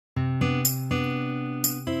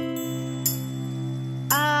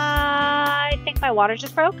my water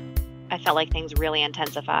just broke. I felt like things really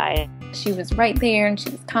intensified. She was right there and she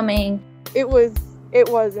was coming. It was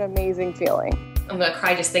an amazing feeling. I'm going to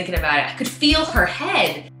cry just thinking about it. I could feel her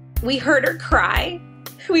head. We heard her cry.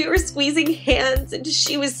 We were squeezing hands and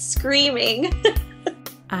she was screaming.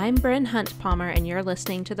 I'm Bryn Hunt Palmer, and you're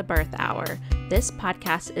listening to The Birth Hour. This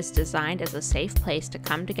podcast is designed as a safe place to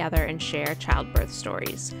come together and share childbirth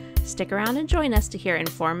stories. Stick around and join us to hear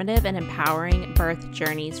informative and empowering birth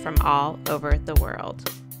journeys from all over the world.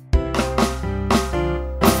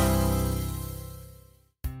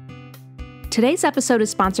 Today's episode is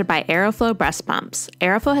sponsored by Aeroflow Breast Pumps.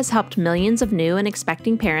 Aeroflow has helped millions of new and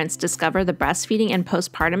expecting parents discover the breastfeeding and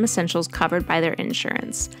postpartum essentials covered by their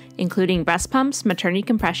insurance, including breast pumps, maternity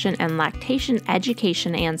compression, and lactation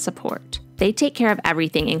education and support. They take care of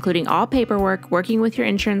everything, including all paperwork, working with your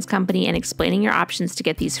insurance company, and explaining your options to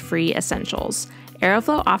get these free essentials.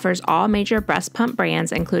 Aeroflow offers all major breast pump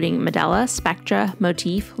brands, including Medela, Spectra,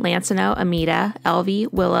 Motif, Lancino, Amita, Elvie,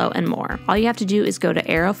 Willow, and more. All you have to do is go to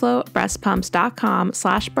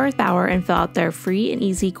aeroflowbreastpumps.com/birthhour and fill out their free and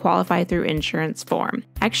easy qualify through insurance form.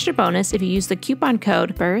 Extra bonus, if you use the coupon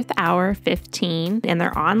code BIRTHHOUR15 in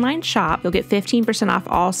their online shop, you'll get 15% off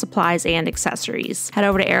all supplies and accessories. Head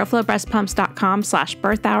over to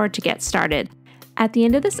aeroflowbreastpumps.com/birthhour to get started. At the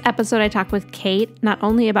end of this episode, I talk with Kate not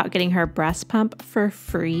only about getting her breast pump for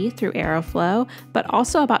free through Aeroflow, but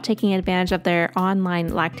also about taking advantage of their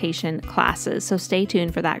online lactation classes. So stay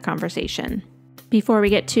tuned for that conversation. Before we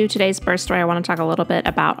get to today's birth story, I want to talk a little bit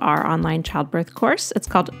about our online childbirth course. It's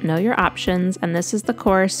called Know Your Options, and this is the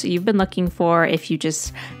course you've been looking for if you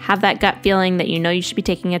just have that gut feeling that you know you should be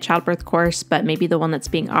taking a childbirth course, but maybe the one that's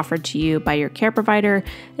being offered to you by your care provider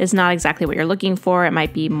is not exactly what you're looking for. It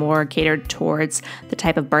might be more catered towards the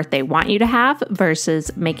type of birth they want you to have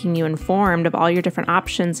versus making you informed of all your different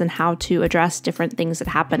options and how to address different things that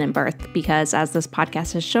happen in birth, because as this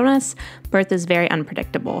podcast has shown us, birth is very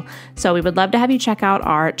unpredictable. So we would love to have you check out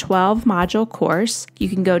our 12-module course. You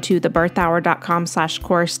can go to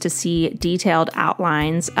thebirthhour.com/course to see detailed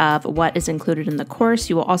outlines of what is included in the course.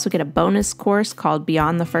 You will also get a bonus course called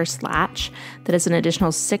Beyond the First Latch that is an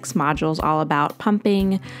additional 6 modules all about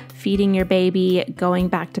pumping, feeding your baby, going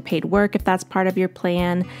back to paid work if that's part of your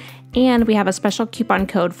plan. And we have a special coupon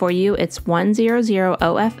code for you. It's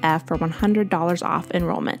 100OFF for $100 off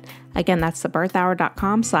enrollment. Again, that's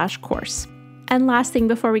thebirthhour.com/course. And last thing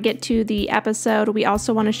before we get to the episode, we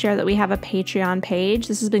also want to share that we have a Patreon page.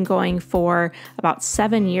 This has been going for about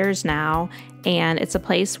 7 years now, and it's a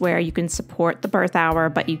place where you can support the Birth Hour,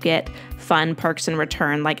 but you get fun perks in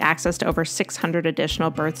return, like access to over 600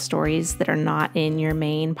 additional birth stories that are not in your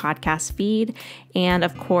main podcast feed, and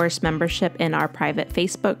of course, membership in our private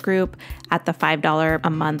Facebook group at the $5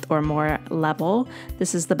 a month or more level.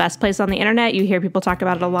 This is the best place on the internet. You hear people talk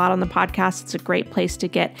about it a lot on the podcast. It's a great place to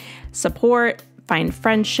get support, find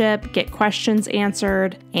friendship, get questions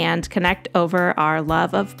answered, and connect over our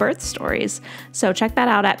love of birth stories. So check that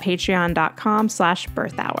out at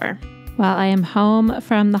patreon.com/birthhour. Well, I am home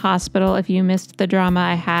from the hospital. If you missed the drama,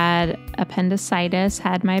 I had appendicitis,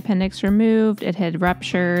 had my appendix removed. It had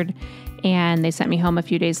ruptured, and they sent me home a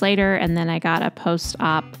few days later, and then I got a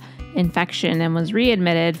post-op infection and was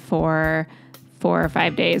readmitted for 4 or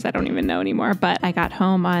 5 days. I don't even know anymore, but I got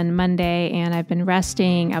home on Monday and I've been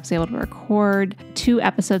resting. I was able to record 2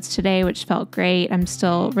 episodes today, which felt great. I'm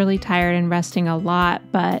still really tired and resting a lot,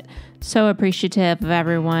 but so appreciative of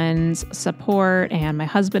everyone's support and my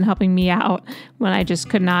husband helping me out when I just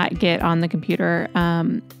could not get on the computer.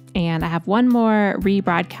 And I have one more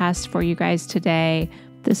rebroadcast for you guys today.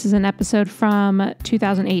 This is an episode from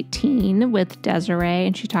 2018 with Desiree,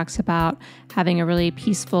 and she talks about having a really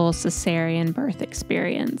peaceful cesarean birth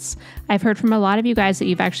experience. I've heard from a lot of you guys that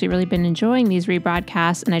you've actually really been enjoying these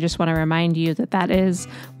rebroadcasts, and I just want to remind you that that is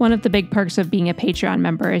one of the big perks of being a Patreon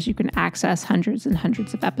member is you can access hundreds and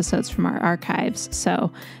hundreds of episodes from our archives.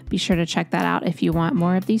 So be sure to check that out if you want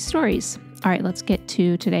more of these stories. All right, let's get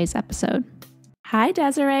to today's episode. Hi,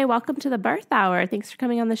 Desiree. Welcome to the Birth Hour. Thanks for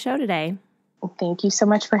coming on the show today. Thank you so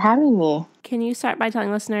much for having me. Can you start by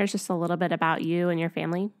telling listeners just a little bit about you and your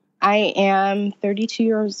family? I am 32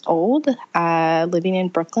 years old, living in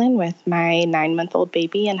Brooklyn with my 9-month-old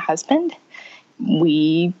baby and husband.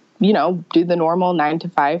 We, do the normal 9 to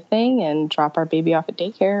 5 thing and drop our baby off at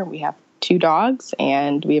daycare. We have 2 dogs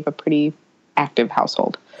and we have a pretty active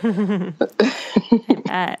household.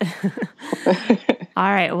 All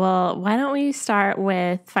right. Well, why don't we start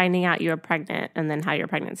with finding out you were pregnant and then how your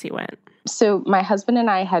pregnancy went? So my husband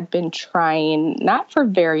and I had been trying, not for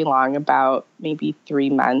very long, about maybe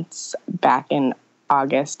 3 months back in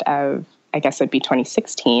August of I guess it'd be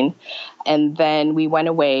 2016. And then we went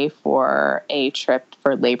away for a trip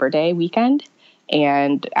for Labor Day weekend.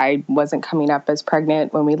 And I wasn't coming up as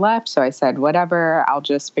pregnant when we left. So I said, whatever, I'll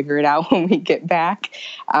just figure it out when we get back.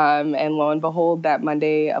 And lo and behold, that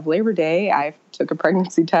Monday of Labor Day, I took a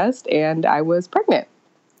pregnancy test and I was pregnant.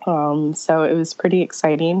 So it was pretty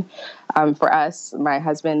exciting for us. My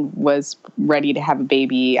husband was ready to have a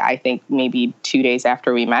baby, I think maybe 2 days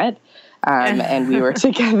after we met. And we were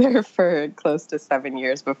together for close to 7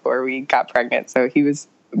 years before we got pregnant. So he was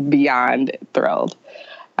beyond thrilled.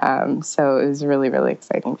 So it was really, really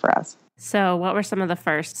exciting for us. So what were some of the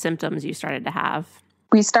first symptoms you started to have?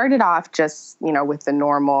 We started off just, with the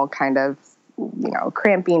normal kind of,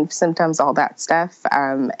 cramping symptoms, all that stuff.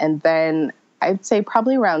 And then I'd say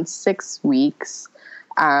probably around 6 weeks,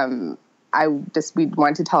 we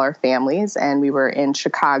wanted to tell our families, and we were in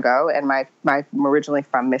Chicago, and I'm originally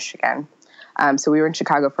from Michigan. So we were in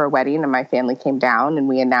Chicago for a wedding, and my family came down, and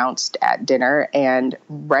we announced at dinner. And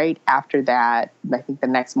right after that, I think the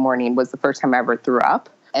next morning was the first time I ever threw up.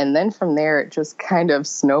 And then from there, it just kind of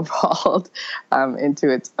snowballed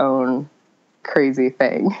into its own crazy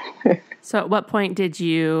thing. So at what point did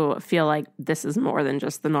you feel like this is more than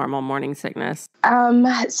just the normal morning sickness?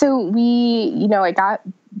 So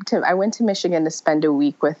I went to Michigan to spend a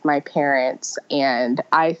week with my parents, and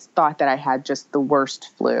I thought that I had just the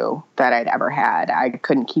worst flu that I'd ever had. I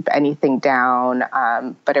couldn't keep anything down,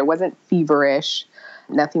 but I wasn't feverish,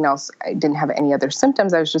 nothing else. I didn't have any other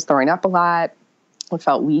symptoms. I was just throwing up a lot. I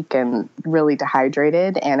felt weak and really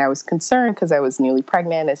dehydrated, and I was concerned because I was newly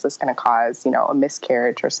pregnant. Is this going to cause, a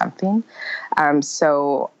miscarriage or something?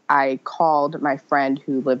 So I called my friend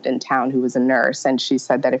who lived in town, who was a nurse, and she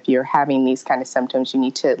said that if you're having these kind of symptoms, you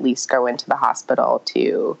need to at least go into the hospital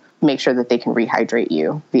to make sure that they can rehydrate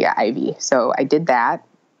you via IV. So I did that.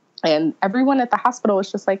 And everyone at the hospital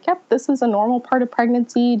was just like, yep, this is a normal part of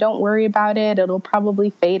pregnancy. Don't worry about it. It'll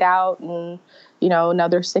probably fade out in,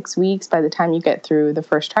 another 6 weeks by the time you get through the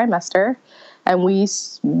first trimester. And we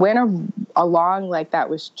went along like that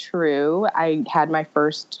was true. I had my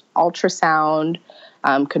first ultrasound,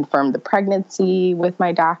 confirmed the pregnancy with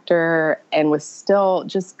my doctor, and was still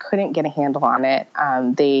just couldn't get a handle on it.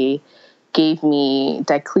 They gave me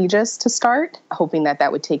diclegis to start, hoping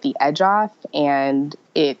that would take the edge off, and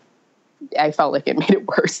I felt like it made it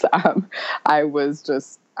worse. I was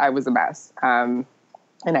a mess.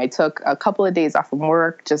 And I took a couple of days off from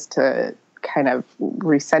work just to kind of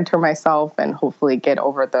recenter myself and hopefully get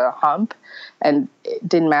over the hump. And it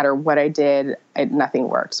didn't matter what I did, nothing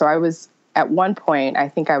worked. So I was, at one point, I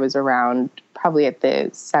think I was around probably at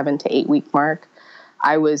the 7 to 8 week mark,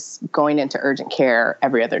 I was going into urgent care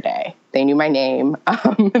every other day. They knew my name.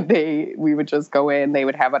 We would just go in, they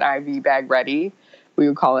would have an IV bag ready. We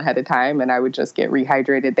would call ahead of time, and I would just get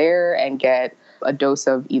rehydrated there and get a dose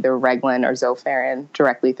of either Reglan or Zofran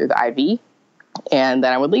directly through the IV. And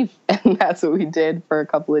then I would leave. And that's what we did for a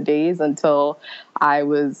couple of days until I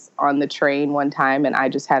was on the train one time and I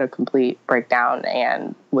just had a complete breakdown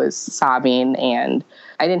and was sobbing. And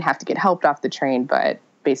I didn't have to get helped off the train, but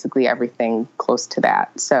basically everything close to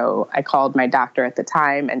that. So I called my doctor at the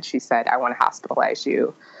time, and she said, I want to hospitalize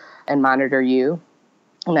you and monitor you.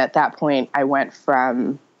 And at that point, I went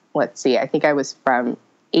from, I think I was from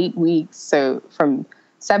 8 weeks. So from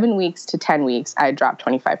 7 weeks to 10 weeks, I dropped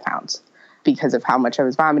 25 pounds because of how much I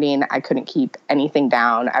was vomiting. I couldn't keep anything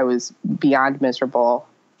down. I was beyond miserable.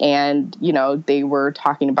 And, they were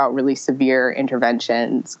talking about really severe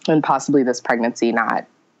interventions and possibly this pregnancy not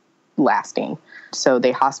lasting. So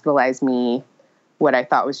they hospitalized me, what I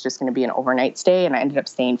thought was just going to be an overnight stay. And I ended up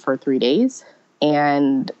staying for 3 days.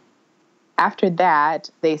 And after that,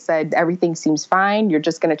 they said, everything seems fine. You're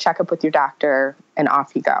just going to check up with your doctor and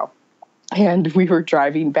off you go. And we were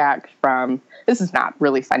driving back from, this is not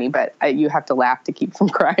really funny, but you have to laugh to keep from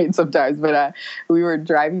crying sometimes. But we were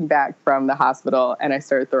driving back from the hospital, and I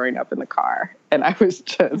started throwing up in the car. And I was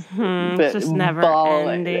just never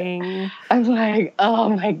ending. I'm like, oh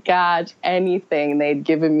my gosh, anything. They'd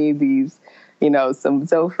given me these, some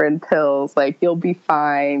Zofran pills, like, you'll be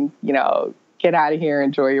fine, get out of here,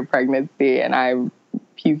 enjoy your pregnancy. And I'm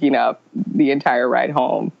puking up the entire ride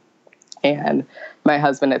home. And my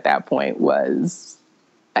husband at that point was,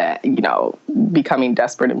 becoming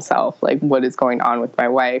desperate himself. Like, what is going on with my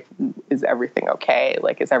wife? Is everything okay?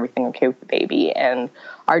 Like, is everything okay with the baby? And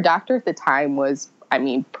our doctor at the time was,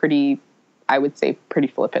 pretty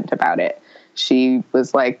flippant about it. She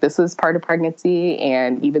was like, this is part of pregnancy.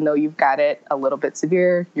 And even though you've got it a little bit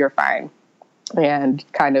severe, you're fine. and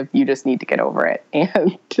kind of, you just need to get over it.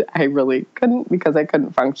 And I really couldn't, because I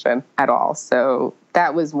couldn't function at all. So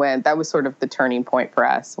that was sort of the turning point for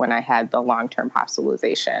us, when I had the long-term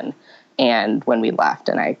hospitalization and when we left,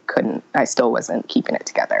 and I still wasn't keeping it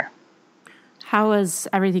together. How was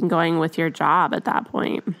everything going with your job at that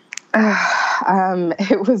point?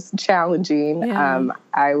 It was challenging. Yeah.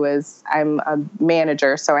 I'm a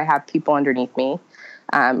manager, so I have people underneath me,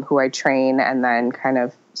 who I train and then kind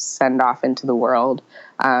of send off into the world.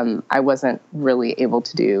 I wasn't really able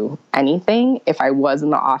to do anything. If I was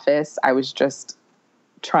in the office, I was just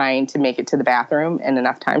trying to make it to the bathroom in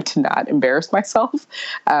enough time to not embarrass myself.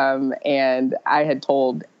 And I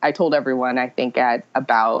told everyone, I think at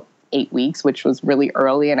about 8 weeks, which was really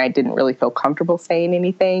early, and I didn't really feel comfortable saying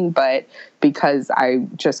anything, but because I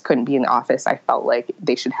just couldn't be in the office, I felt like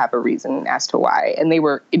they should have a reason as to why. And they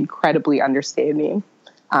were incredibly understanding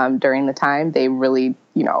during the time. They really,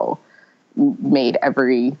 made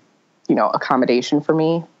every, accommodation for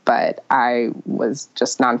me, but I was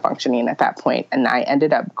just non-functioning at that point. And I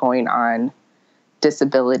ended up going on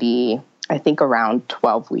disability, I think around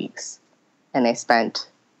 12 weeks. And I spent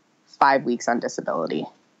 5 weeks on disability,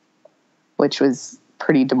 which was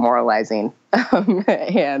pretty demoralizing.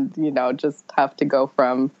 And, just tough to go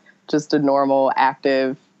from just a normal,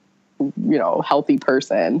 active, healthy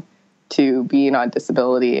person to being on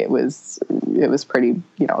disability. It was pretty,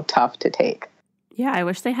 tough to take. Yeah, I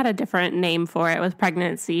wish they had a different name for it with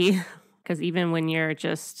pregnancy, because even when you're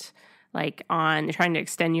just trying to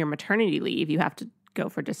extend your maternity leave, you have to go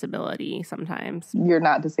for disability sometimes. You're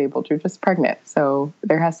not disabled, you're just pregnant. So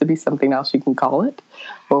there has to be something else you can call it.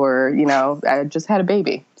 Or, I just had a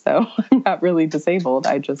baby, so I'm not really disabled.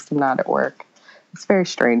 I just am not at work. It's a very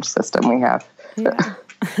strange system we have. Yeah.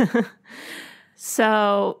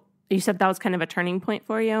 So you said that was kind of a turning point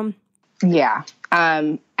for you? Yeah.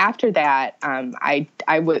 After that, I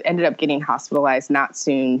ended up getting hospitalized not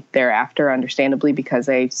soon thereafter, understandably, because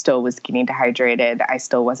I still was getting dehydrated. I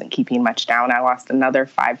still wasn't keeping much down. I lost another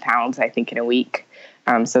 5 pounds, I think, in a week.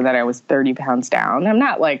 So that I was 30 pounds down. I'm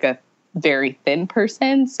not like a very thin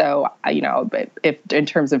person. So, but if in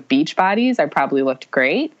terms of beach bodies, I probably looked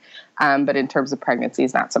great. But in terms of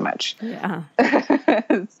pregnancies, not so much. Yeah.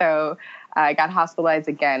 So I got hospitalized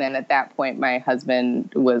again. And at that point, my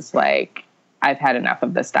husband was like, I've had enough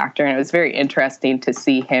of this, doctor. And it was very interesting to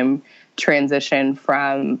see him transition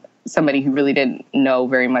from somebody who really didn't know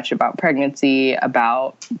very much about pregnancy,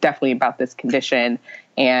 definitely about this condition,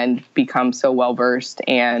 and become so well-versed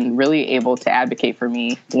and really able to advocate for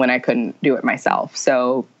me when I couldn't do it myself.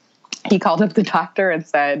 So he called up the doctor and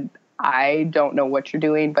said, I don't know what you're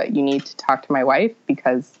doing, but you need to talk to my wife,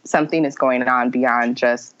 because something is going on beyond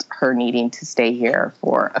just her needing to stay here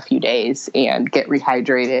for a few days and get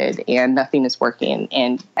rehydrated, and nothing is working.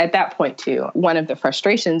 And at that point, too, one of the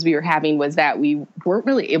frustrations we were having was that we weren't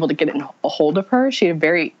really able to get a hold of her. She had a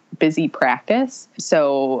very busy practice.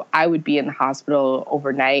 So I would be in the hospital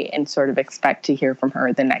overnight and sort of expect to hear from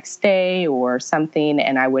her the next day or something,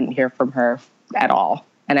 and I wouldn't hear from her at all.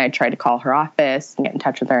 And I tried to call her office and get in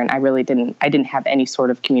touch with her, and I didn't have any sort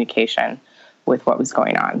of communication with what was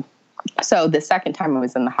going on. So the second time I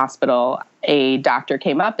was in the hospital, a doctor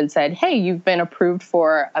came up and said, hey, you've been approved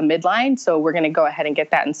for a midline, so we're going to go ahead and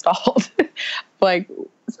get that installed. Like,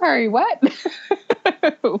 sorry, what?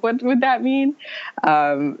 What would that mean?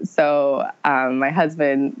 So my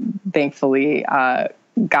husband thankfully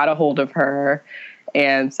got a hold of her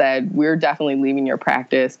and said, we're definitely leaving your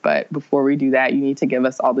practice, but before we do that, you need to give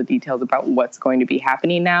us all the details about what's going to be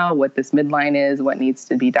happening now, what this midline is, what needs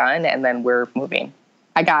to be done, and then we're moving.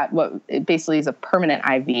 I got what it basically is a permanent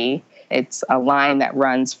IV. It's a line that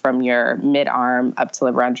runs from your mid-arm up to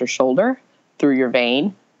around your shoulder through your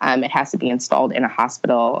vein. It has to be installed in a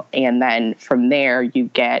hospital, and then from there you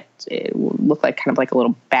get, it looked like kind of like a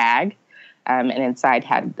little bag, and inside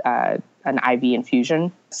had an IV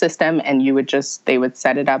infusion system, and they would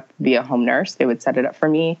set it up via home nurse. They would set it up for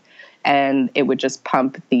me, and it would just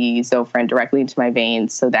pump the Zofran directly into my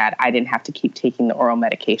veins so that I didn't have to keep taking the oral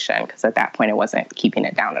medication, because at that point it wasn't keeping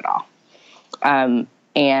it down at all.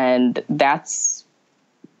 And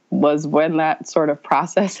was when that sort of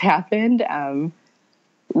process happened.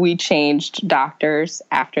 We changed doctors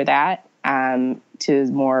after that to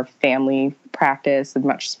more family practice,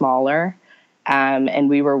 much smaller. And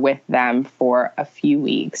we were with them for a few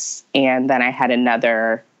weeks. And then I had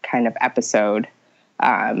another kind of episode.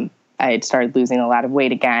 I had started losing a lot of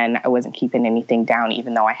weight again. I wasn't keeping anything down,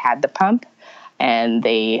 even though I had the pump. And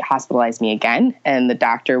they hospitalized me again. And the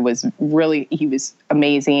doctor he was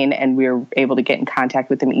amazing. And we were able to get in contact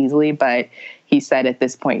with him easily. But he said, at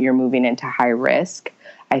this point, you're moving into high risk.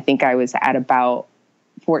 I think I was at about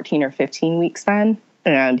 14 or 15 weeks then.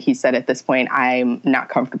 And he said, at this point, I'm not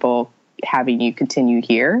comfortable having you continue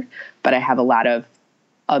here, but I have a lot of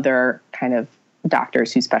other kind of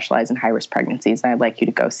doctors who specialize in high-risk pregnancies, and I'd like you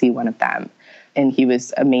to go see one of them. And he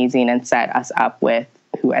was amazing and set us up with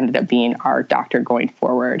who ended up being our doctor going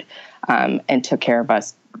forward, and took care of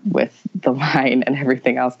us with the line and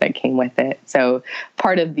everything else that came with it. So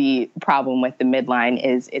part of the problem with the midline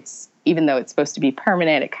is it's, even though it's supposed to be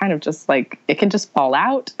permanent, it kind of just like, it can just fall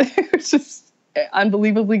out. It's just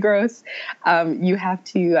unbelievably gross. You have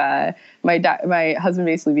to, my husband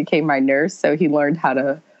basically became my nurse. So he learned how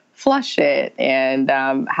to flush it and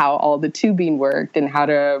how all the tubing worked and how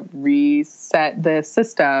to reset the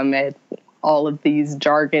system and all of these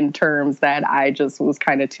jargon terms that I just was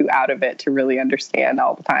kind of too out of it to really understand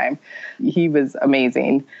all the time. He was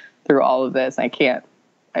amazing through all of this.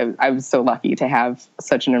 I was so lucky to have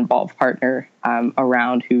such an involved partner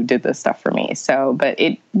around who did this stuff for me. So, but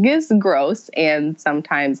it is gross, and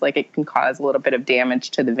sometimes like it can cause a little bit of damage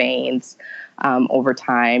to the veins over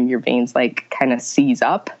time. Your veins like kind of seize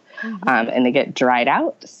up and they get dried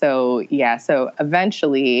out. So yeah, so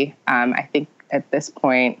eventually I think at this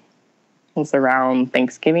point, it was around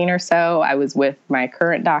Thanksgiving or so, I was with my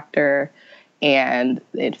current doctor and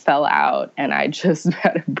it fell out, and I just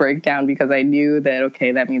had a breakdown because I knew that,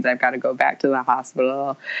 okay, that means I've got to go back to the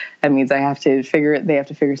hospital. That means they have to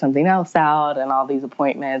figure something else out and all these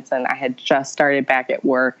appointments. And I had just started back at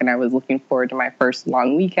work and I was looking forward to my first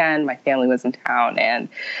long weekend. My family was in town and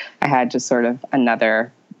I had just sort of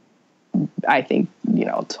another, I think,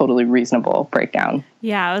 totally reasonable breakdown.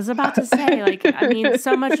 Yeah, I was about to say, like, I mean,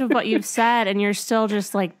 so much of what you've said, and you're still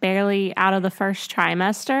just like barely out of the first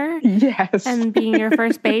trimester. Yes. And being your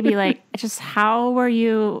first baby, like, just how were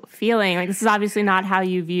you feeling? Like, this is obviously not how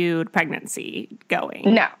you viewed pregnancy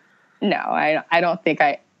going. No, I don't think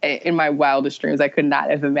in my wildest dreams, I could not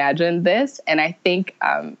have imagined this. And I think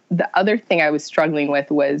the other thing I was struggling with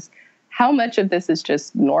was how much of this is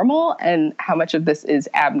just normal and how much of this is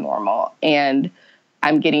abnormal. And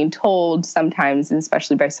I'm getting told sometimes, and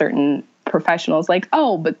especially by certain professionals, like,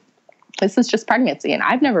 oh, but this is just pregnancy and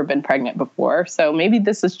I've never been pregnant before. So maybe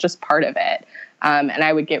this is just part of it. And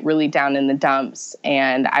I would get really down in the dumps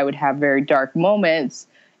and I would have very dark moments,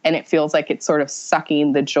 and it feels like it's sort of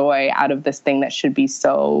sucking the joy out of this thing that should be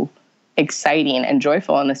so exciting and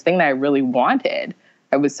joyful, and this thing that I really wanted.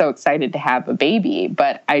 I was so excited to have a baby,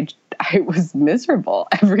 but I was miserable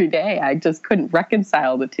every day. I just couldn't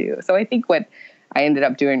reconcile the two. So I think what I ended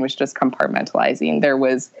up doing was just compartmentalizing. There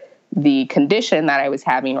was the condition that I was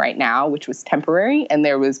having right now, which was temporary, and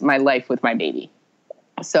there was my life with my baby.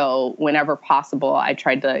 So whenever possible, I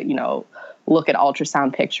tried to, look at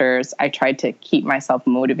ultrasound pictures. I tried to keep myself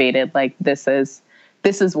motivated. Like, this is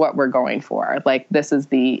what we're going for. Like, this is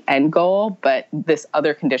the end goal, but this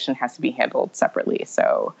other condition has to be handled separately.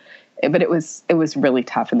 So, but it was really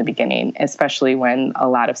tough in the beginning, especially when a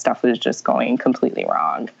lot of stuff was just going completely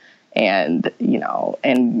wrong. And,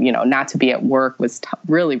 not to be at work was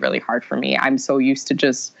really, really hard for me. I'm so used to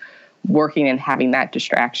just working and having that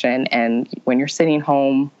distraction. And when you're sitting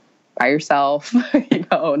home by yourself,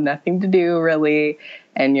 nothing to do really,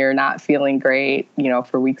 and you're not feeling great,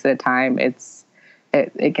 for weeks at a time,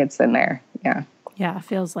 it gets in there. Yeah. Yeah, it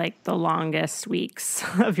feels like the longest weeks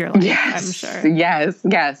of your life, yes, I'm sure.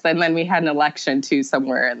 Yes. And then we had an election too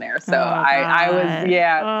somewhere in there. So I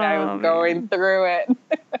was going through it.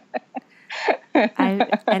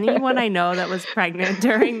 Anyone I know that was pregnant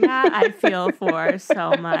during that, I feel for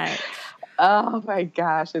so much. Oh my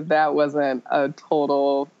gosh, if that wasn't a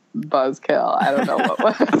total buzzkill, I don't know what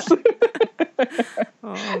was.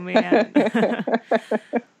 Oh man.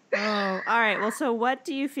 Oh, all right. Well, so what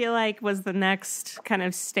do you feel like was the next kind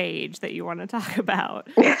of stage that you want to talk about?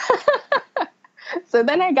 So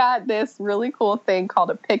then I got this really cool thing called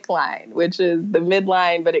a PICC line, which is the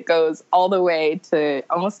midline, but it goes all the way to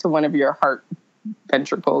almost to one of your heart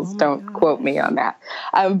ventricles. Don't quote me on that.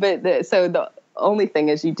 So the only thing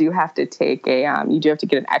is you do have to take you do have to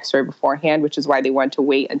get an x-ray beforehand, which is why they wanted to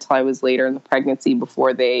wait until I was later in the pregnancy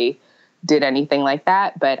before they did anything like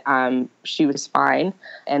that. But she was fine.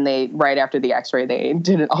 And right after the x-ray, they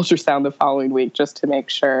did an ultrasound the following week just to make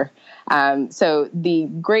sure. So the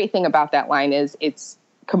great thing about that line is it's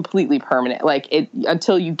completely permanent. Like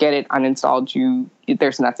until you get it uninstalled,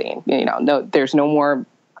 there's nothing, there's no more,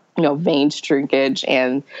 vein shrinkage.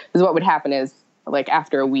 And this is what would happen is, like,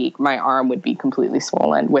 after a week, my arm would be completely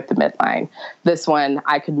swollen with the midline. This one,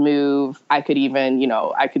 I could move. I could even,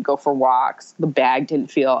 I could go for walks. The bag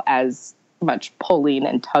didn't feel as much pulling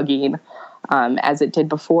and tugging as it did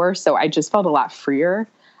before. So I just felt a lot freer.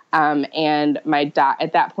 And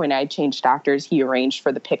at that point, I had changed doctors. He arranged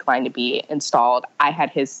for the PICC line to be installed. I had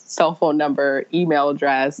his cell phone number, email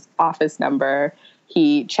address, office number.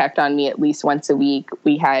 He checked on me at least once a week.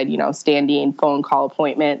 We had, standing phone call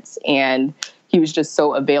appointments, and he was just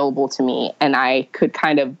so available to me. And I could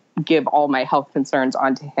kind of give all my health concerns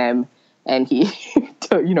onto him. And he,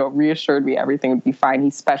 reassured me everything would be fine. He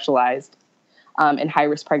specialized in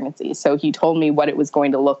high-risk pregnancy. So he told me what it was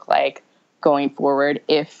going to look like going forward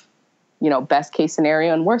if, best case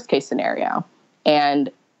scenario and worst case scenario. And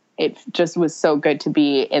it just was so good to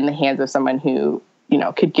be in the hands of someone who,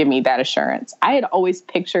 could give me that assurance. I had always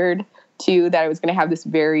pictured too that I was going to have this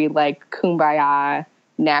very kumbaya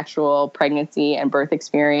natural pregnancy and birth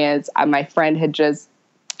experience. My friend had just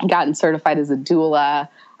gotten certified as a doula.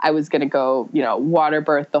 I was going to go, water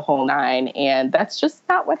birth the whole nine. And that's just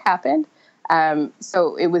not what happened. But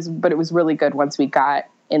it was really good once we got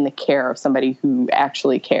in the care of somebody who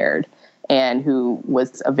actually cared and who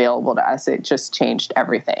was available to us. It just changed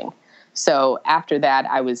everything. So after that,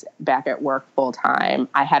 I was back at work full time.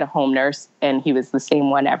 I had a home nurse, and he was the same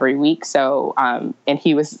one every week. So, and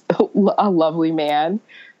he was a lovely man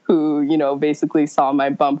who, basically saw my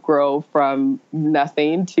bump grow from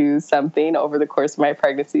nothing to something over the course of my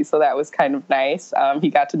pregnancy. So that was kind of nice. He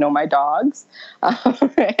got to know my dogs,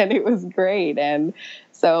 and it was great. And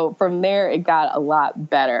so from there, it got a lot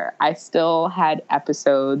better. I still had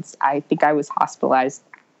episodes. I think I was hospitalized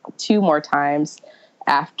 2 more times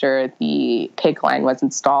after the PICC line was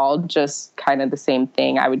installed, just kind of the same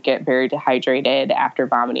thing. I would get very dehydrated after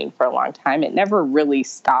vomiting for a long time. It never really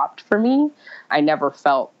stopped for me. I never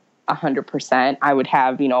felt 100%. I would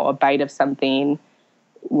have, a bite of something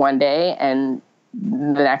one day and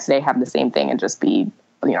the next day have the same thing and just be,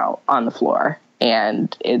 on the floor.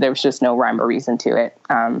 And there was just no rhyme or reason to it.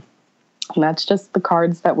 And that's just the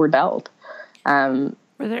cards that were dealt. Were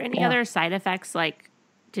there any other side effects?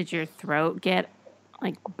 Did your throat get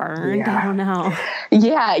burned? Yeah. I don't know.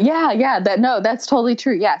 Yeah. That's totally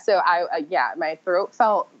true. Yeah. So my throat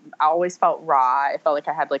I always felt raw. I felt like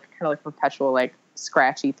I had kind of perpetual,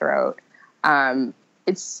 scratchy throat.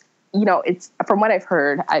 It's from what I've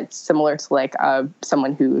heard, it's similar to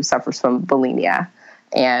someone who suffers from bulimia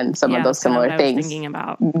and some of those similar things. I was thinking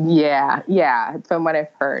about. Yeah. From what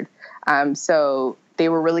I've heard. So they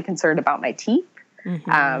were really concerned about my teeth.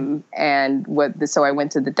 Mm-hmm. So I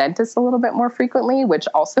went to the dentist a little bit more frequently, which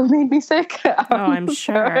also made me sick. I'm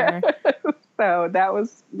sure. So that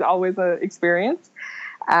was always an experience.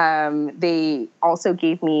 They also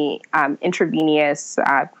gave me intravenous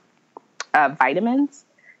vitamins.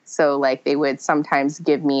 So they would sometimes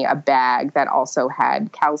give me a bag that also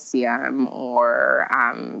had calcium or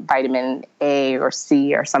vitamin A or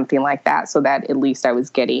C or something like that, so that at least I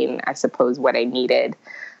was getting, I suppose, what I needed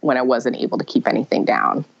when I wasn't able to keep anything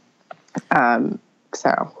down.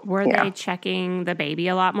 Were they checking the baby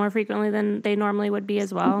a lot more frequently than they normally would be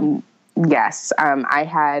as well? Yes. I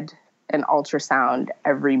had an ultrasound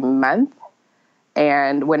every month.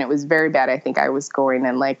 And when it was very bad, I think I was going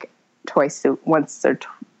in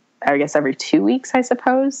every 2 weeks, I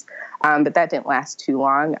suppose. But that didn't last too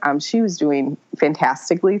long. She was doing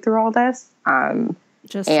fantastically through all this.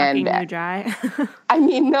 Just sucking you dry? I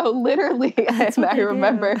mean, no, literally. That's and what I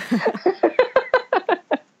remember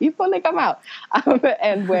even when they come out.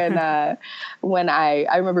 And when I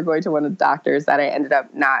remember going to one of the doctors that I ended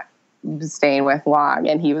up not staying with long,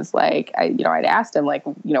 and he was like, I'd asked him,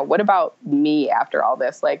 what about me after all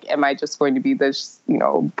this? Am I just going to be this,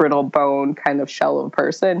 brittle bone kind of shell of a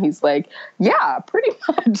person? He's like, yeah, pretty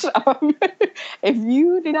much. If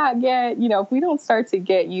you do not get, if we don't start to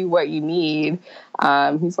get you what you need,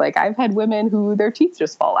 he's like, I've had women who their teeth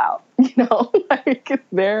just fall out,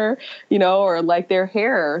 their, or their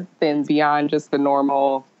hair thins beyond just the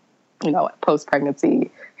normal, post-pregnancy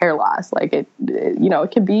hair loss. It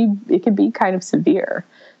can be kind of severe.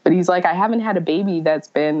 But he's like, I haven't had a baby that's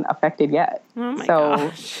been affected yet. Oh my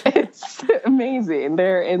gosh. It's amazing.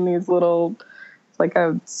 They're in these little, it's like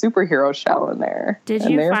a superhero shell in there. Did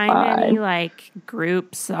you find any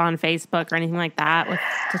groups on Facebook or anything like that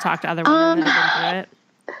to talk to other women that have been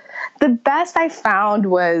through it? The best I found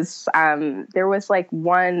was there was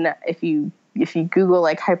one, if you Google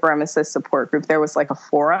Hyperemesis support group, there was a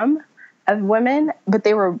forum of women, but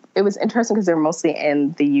it was interesting because they were mostly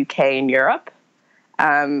in the UK and Europe.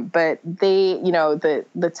 But they,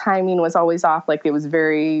 the timing was always off. It was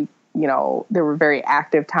very, there were very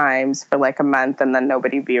active times for a month and then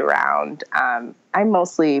nobody would be around. I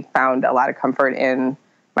mostly found a lot of comfort in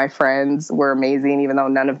my friends were amazing, even though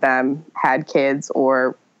none of them had kids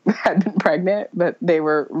or had been pregnant, but they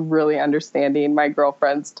were really understanding. My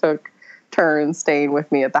girlfriends took turn staying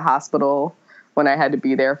with me at the hospital when I had to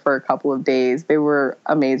be there for a couple of days. They were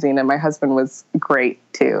amazing. And my husband was great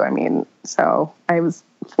too. I mean, so I was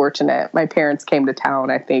fortunate. My parents came to town,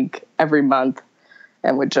 I think, every month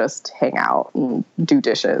and would just hang out and do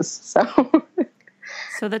dishes.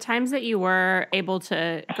 So the times that you were able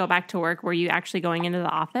to go back to work, were you actually going into the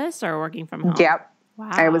office or working from home? Yep. Wow.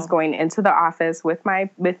 I was going into the office with my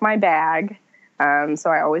bag. So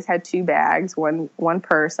I always had 2 bags, one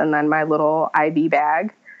purse, and then my little IV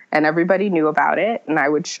bag. And everybody knew about it. And I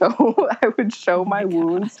would show my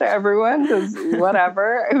wounds to everyone because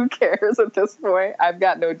whatever, who cares at this point? I've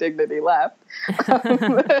got no dignity left.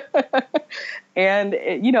 And,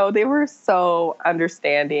 they were so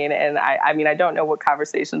understanding. And I mean, I don't know what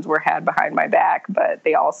conversations were had behind my back, but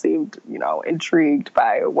they all seemed, intrigued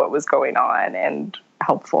by what was going on and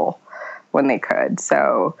helpful when they could.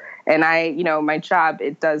 So, and my job,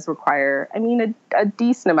 it does require, a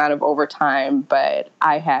decent amount of overtime, but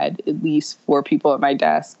I had at least 4 people at my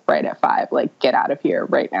desk right at 5, like, get out of here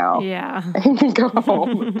right now. Yeah. And go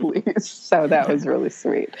home, please. So that was really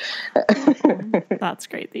sweet. That's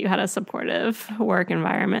great that you had a supportive work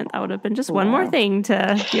environment. That would have been just one more thing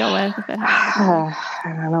to deal with if it happened.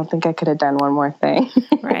 I don't think I could have done one more thing.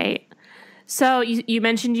 Right. So you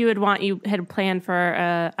mentioned you had planned for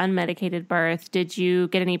an unmedicated birth. Did you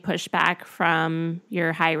get any pushback from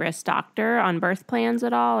your high-risk doctor on birth plans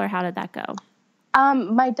at all, or how did that go?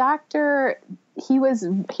 My doctor, he was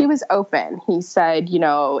open. He said,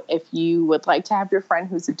 if you would like to have your friend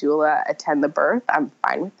who's a doula attend the birth, I'm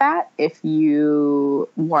fine with that. If you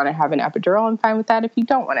want to have an epidural, I'm fine with that. If you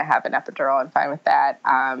don't want to have an epidural, I'm fine with that.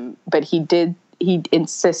 But he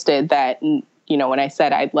insisted that, when I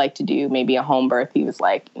said I'd like to do maybe a home birth, he was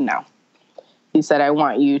like, no. He said, I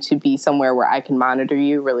want you to be somewhere where I can monitor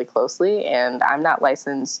you really closely, and I'm not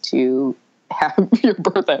licensed to have your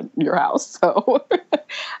birth at your house. So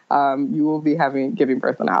you will be giving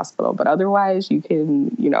birth in a hospital. But otherwise, you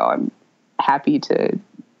can, I'm happy to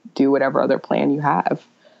do whatever other plan you have.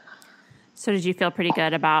 So did you feel pretty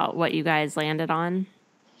good about what you guys landed on?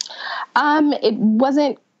 It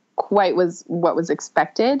wasn't quite what was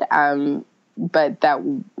expected. But that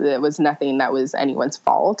was nothing that was anyone's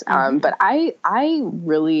fault. But I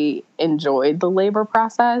really enjoyed the labor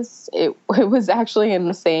process. It was actually in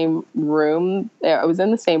the same room. I was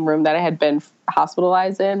in the same room that I had been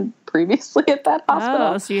hospitalized in previously at that hospital.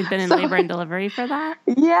 Oh, so you'd been in labor and delivery for that?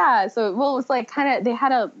 Yeah. So, it was like they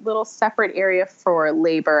had a little separate area for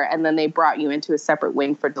labor, and then they brought you into a separate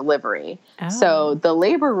wing for delivery. Oh. So the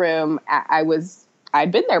labor room, I'd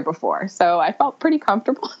been there before, so I felt pretty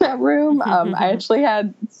comfortable in that room. I actually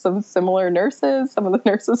had some similar nurses. Some of the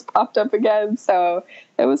nurses popped up again, so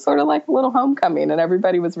it was sort of like a little homecoming, and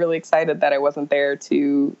everybody was really excited that I wasn't there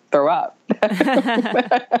to throw up.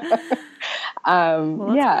 Well,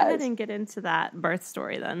 let's go ahead and get into that birth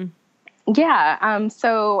story then. Yeah,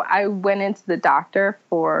 so I went into the doctor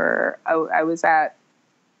I was at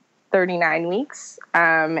 39 weeks.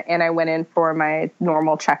 And I went in for my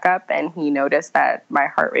normal checkup, and he noticed that my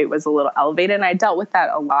heart rate was a little elevated. And I dealt with that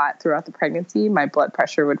a lot throughout the pregnancy. My blood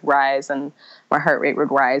pressure would rise and my heart rate would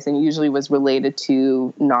rise, and usually was related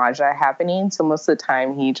to nausea happening. So most of the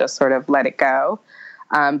time he just sort of let it go.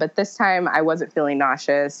 But this time I wasn't feeling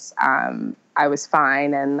nauseous. I was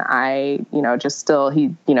fine. And I, he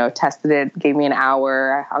tested it, gave me an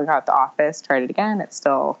hour. I hung out at the office, tried it again. It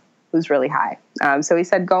was really high. So he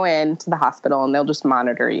said, go in to the hospital and they'll just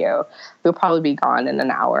monitor you. You'll probably be gone in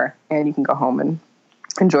an hour and you can go home and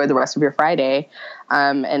enjoy the rest of your Friday.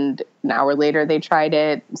 And an hour later they tried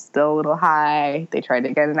it, still a little high. They tried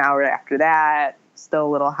it again an hour after that, still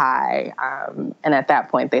a little high. And at that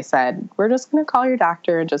point they said, we're just going to call your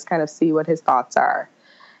doctor and just kind of see what his thoughts are.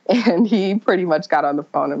 And he pretty much got on the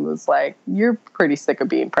phone and was like, you're pretty sick of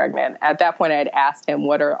being pregnant. At that point, I had asked him,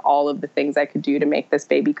 what are all of the things I could do to make this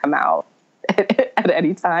baby come out at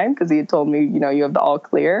any time? Because he had told me, you have the all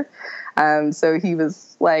clear. So he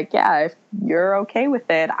was like, yeah, if you're okay with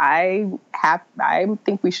it, I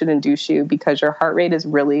think we should induce you because your heart rate is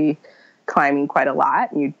really climbing quite a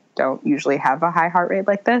lot. And you don't usually have a high heart rate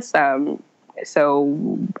like this.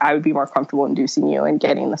 So I would be more comfortable inducing you and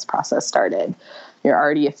getting this process started. You're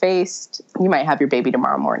already effaced. You might have your baby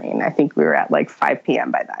tomorrow morning. I think we were at like 5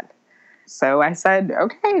 p.m. by then. So I said,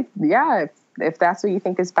 okay, yeah, if that's what you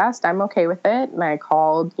think is best, I'm okay with it. And I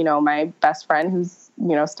called, my best friend who's,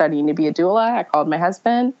 studying to be a doula. I called my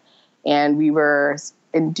husband and we were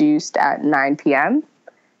induced at 9 p.m.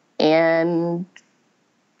 And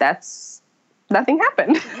nothing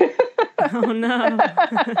happened. Oh, no.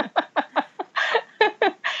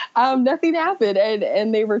 Nothing happened.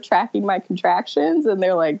 And they were tracking my contractions and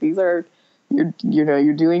they're like, these are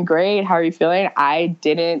you're doing great. How are you feeling? I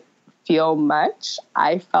didn't feel much.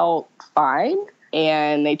 I felt fine.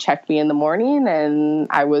 And they checked me in the morning and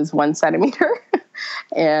I was 1 centimeter.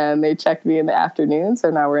 And they checked me in the afternoon.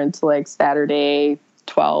 So now we're into like Saturday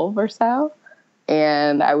 12 or so.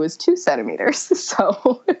 And I was 2 centimeters.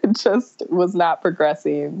 So it just was not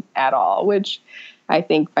progressing at all, which I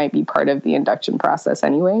think might be part of the induction process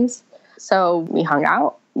anyways. So we hung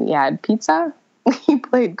out, we had pizza, we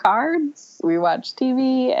played cards, we watched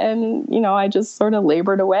TV, and, I just sort of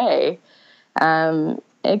labored away.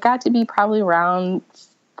 It got to be probably around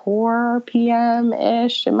 4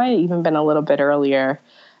 p.m.-ish. It might have even been a little bit earlier.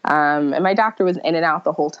 And my doctor was in and out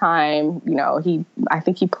the whole time. I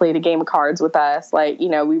think he played a game of cards with us.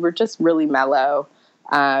 We were just really mellow.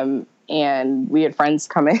 And we had friends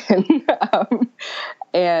come in.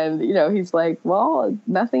 And, he's like, well,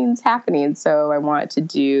 nothing's happening. So I want to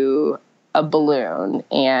do a balloon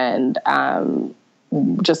and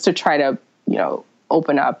just to try to,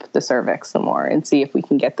 open up the cervix some more and see if we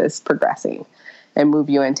can get this progressing and move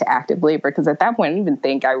you into active labor. Because at that point, I didn't even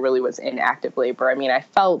think I really was in active labor. I mean, I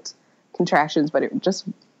felt contractions, but it just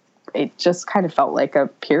kind of felt like a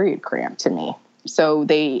period cramp to me. So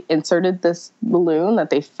they inserted this balloon that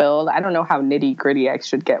they filled. I don't know how nitty gritty I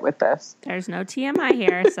should get with this. There's no TMI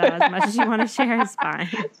here, so as much as you want to share is fine.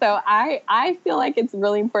 So I feel like it's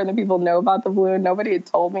really important that people know about the balloon. Nobody had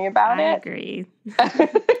told me about it. I agree.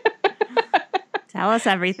 Tell us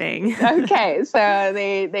everything. Okay, so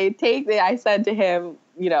I said to him,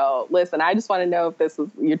 listen, I just want to know if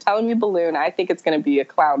you're telling me balloon, I think it's going to be a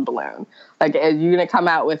clown balloon. Like, are you going to come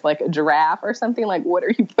out with like a giraffe or something? Like, what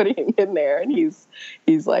are you putting in there? And he's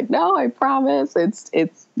like, no, I promise. They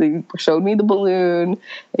showed me the balloon,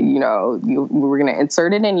 we're going to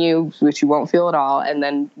insert it in you, which you won't feel at all. And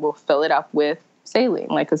then we'll fill it up with saline,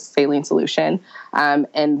 like a saline solution.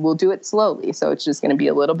 And we'll do it slowly. So it's just going to be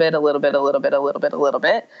a little bit, a little bit, a little bit, a little bit, a little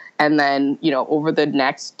bit. And then, over the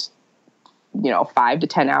next 5 to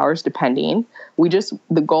 10 hours, depending.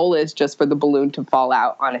 The goal is just for the balloon to fall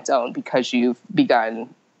out on its own because you've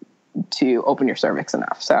begun to open your cervix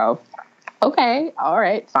enough. So, okay, all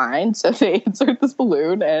right, fine. So they insert this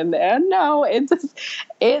balloon and no, it's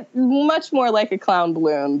much more like a clown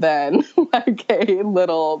balloon than like a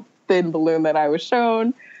little thin balloon that I was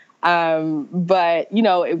shown. But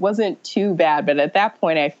it wasn't too bad. But at that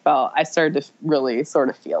point I started to really sort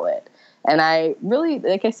of feel it. And I really,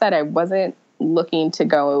 like I said, I wasn't looking to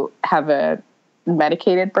go have a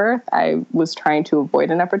medicated birth. I was trying to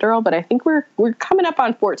avoid an epidural, but I think we're coming up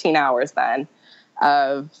on 14 hours then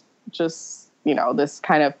of just, this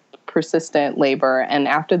kind of persistent labor. And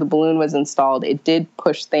after the balloon was installed, it did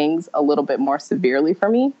push things a little bit more severely for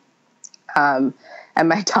me. And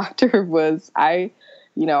my doctor I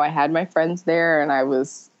had my friends there and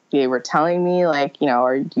they were telling me like,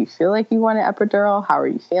 do you feel like you want an epidural? How are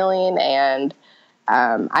you feeling? And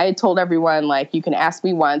I had told everyone, like, you can ask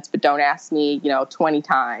me once, but don't ask me, 20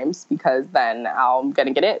 times because then I'm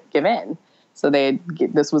going to give in. So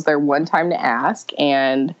this was their one time to ask.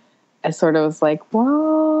 And I sort of was like,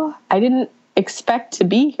 well, I didn't expect to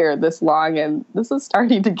be here this long. And this is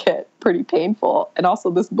starting to get pretty painful. And also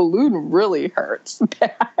this balloon really hurts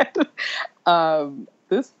bad.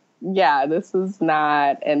 This is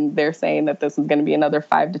not, and they're saying that this is going to be another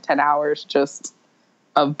 5 to 10 hours just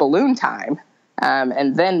of balloon time.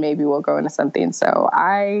 And then maybe we'll go into something. So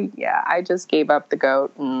I just gave up the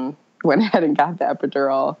goat and went ahead and got the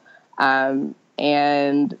epidural. And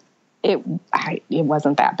it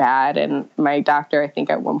wasn't that bad. And my doctor, I think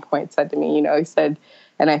at one point said to me, he said,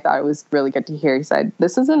 and I thought it was really good to hear. He said,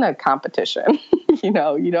 this isn't a competition. You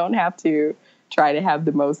don't have to try to have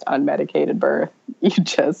the most unmedicated birth. You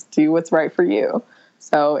just do what's right for you.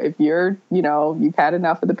 So if you've had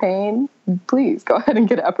enough of the pain, please go ahead and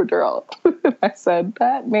get an epidural. I said,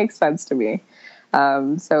 that makes sense to me.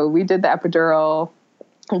 So we did the epidural. I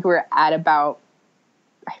think we were at about,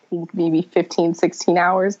 maybe 15, 16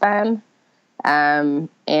 hours then.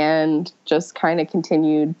 And just kind of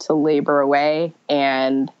continued to labor away.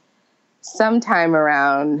 And sometime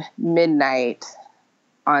around midnight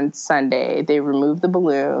on Sunday, they removed the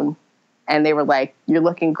balloon and they were like, you're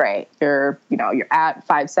looking great. You're at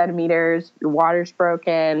 5 centimeters, your water's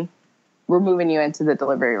broken. We're moving you into the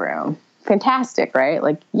delivery room. Fantastic, right?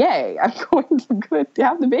 Like, yay, I'm going to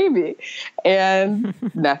have the baby. And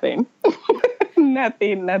nothing.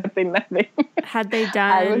 Nothing. Had they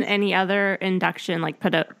done any other induction, like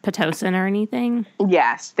Pitocin or anything?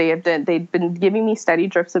 Yes, they'd been giving me steady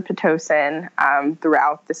drips of Pitocin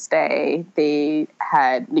throughout the stay. He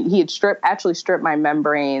had stripped my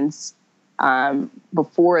membranes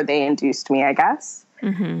before they induced me, I guess.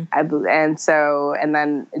 Mm-hmm. And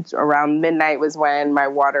then it's around midnight was when my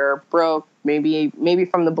water broke, maybe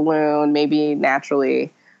from the balloon, maybe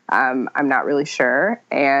naturally. I'm not really sure.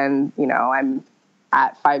 And, I'm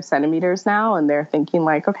at 5 centimeters now, and they're thinking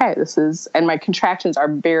like, okay, and my contractions are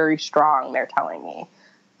very strong. They're telling me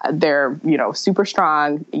they're, super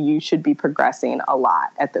strong. You should be progressing a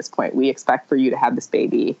lot at this point. We expect for you to have this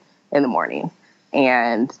baby in the morning,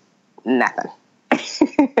 and nothing.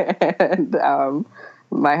 And,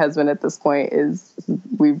 my husband at this point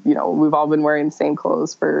we've all been wearing the same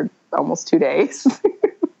clothes for almost 2 days,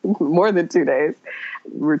 more than 2 days.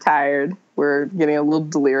 We're tired. We're getting a little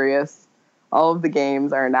delirious. All of the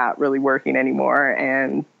games are not really working anymore.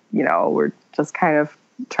 And, we're just kind of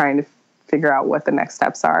trying to figure out what the next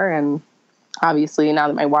steps are. And obviously now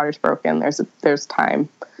that my water's broken, there's time.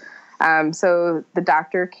 So the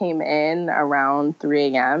doctor came in around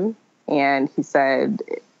 3 a.m. and he said,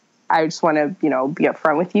 I just want to, be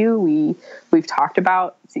upfront with you. We've talked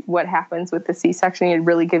about what happens with the C-section. He had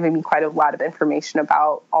really given me quite a lot of information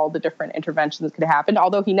about all the different interventions that could happen,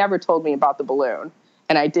 although he never told me about the balloon.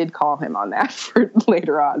 And I did call him on that for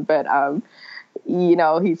later on. But,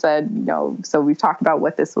 he said, so we've talked about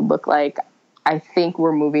what this would look like. I think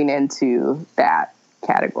we're moving into that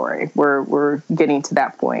category. We're getting to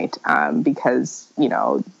that point because,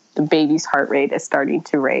 the baby's heart rate is starting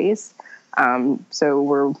to raise. So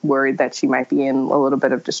we're worried that she might be in a little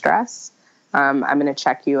bit of distress. I'm going to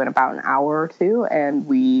check you in about an hour or two, and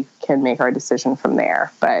we can make our decision from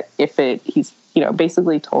there. But he's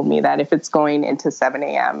basically told me that if it's going into 7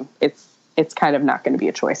 a.m., it's kind of not going to be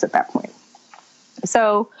a choice at that point.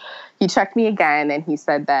 So he checked me again, and he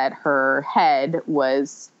said that her head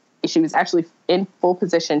she was actually in full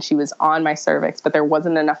position. She was on my cervix, but there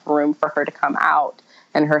wasn't enough room for her to come out,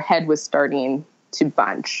 and her head was starting to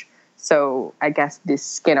bunch. So I guess the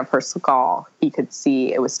skin of her skull, he could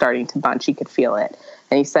see it was starting to bunch. He could feel it.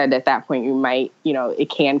 And he said at that point, you might, it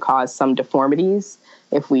can cause some deformities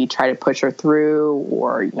if we try to push her through,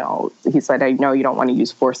 or, he said, I know you don't want to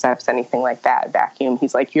use forceps, anything like that, vacuum.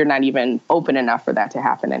 He's like, you're not even open enough for that to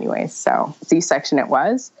happen anyway. So C-section it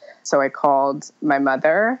was. So I called my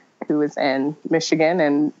mother, who was in Michigan,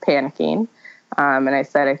 and panicking. And I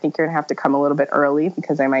said, I think you're going to have to come a little bit early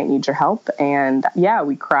because I might need your help. And yeah,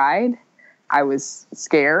 we cried. I was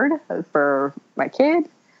scared for my kid.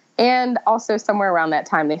 And also somewhere around that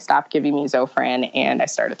time, they stopped giving me Zofran and I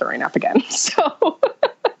started throwing up again. So oh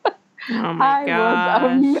my gosh.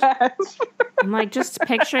 Was a mess. I'm like just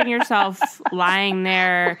picturing yourself lying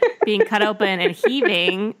there being cut open and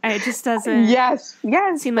heaving. It just doesn't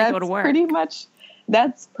seem like it would work.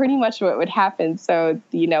 That's pretty much what would happen. So,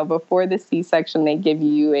 before the C-section, they give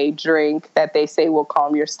you a drink that they say will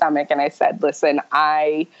calm your stomach. And I said, listen,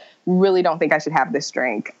 I really don't think I should have this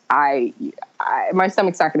drink. My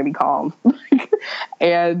stomach's not going to be calm.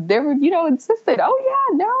 And they were, insisted, oh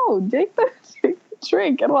yeah, no, take the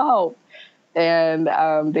drink. It'll help. And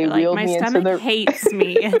they wheeled me into my stomach hates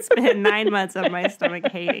me. It's been 9 months of my stomach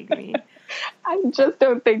hating me. I just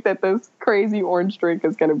don't think that this crazy orange drink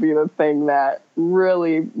is going to be the thing that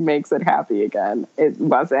really makes it happy again. It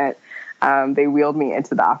wasn't. They wheeled me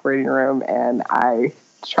into the operating room, and I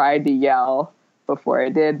tried to yell before I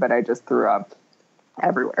did, but I just threw up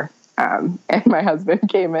everywhere. And my husband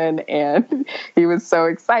came in, and he was so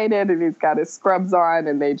excited, and he's got his scrubs on,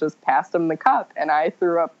 and they just passed him the cup, and I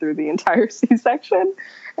threw up through the entire C-section,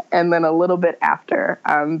 and then a little bit after.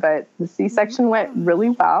 But the C-section went really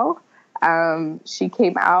well. She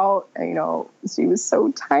came out, she was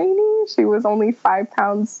so tiny. She was only 5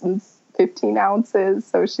 pounds and 15 ounces.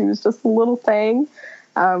 So she was just a little thing,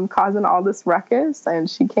 causing all this ruckus. And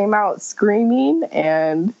she came out screaming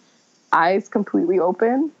and eyes completely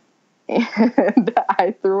open. And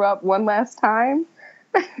I threw up one last time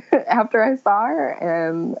after I saw her,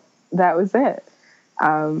 and that was it.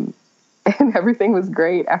 And everything was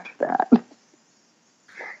great after that.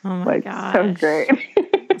 Oh my gosh. So great.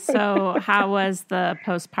 So how was the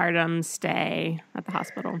postpartum stay at the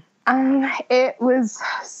hospital? It was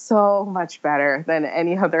so much better than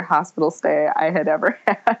any other hospital stay I had ever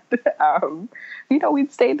had.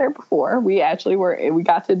 We'd stayed there before. We got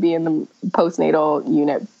to be in the postnatal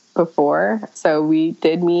unit before. So we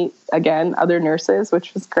did meet, again, other nurses,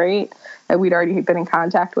 which was great, that we'd already been in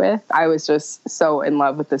contact with. I was just so in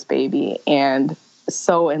love with this baby and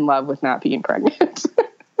so in love with not being pregnant.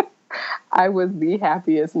 I was the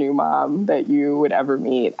happiest new mom that you would ever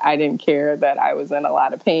meet. I didn't care that I was in a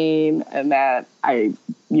lot of pain and that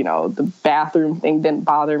the bathroom thing didn't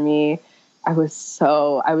bother me. I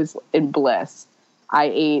was in bliss.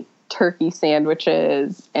 I ate turkey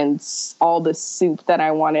sandwiches and all the soup that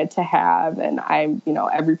I wanted to have. And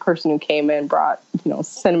every person who came in brought,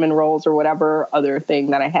 cinnamon rolls or whatever other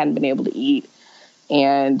thing that I hadn't been able to eat.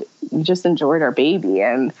 And we just enjoyed our baby.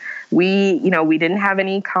 And we didn't have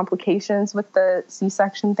any complications with the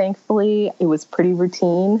C-section, thankfully. It was pretty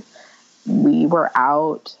routine. We were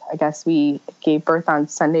out, I guess we gave birth on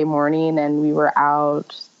Sunday morning and we were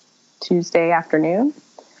out Tuesday afternoon.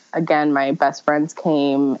 Again, my best friends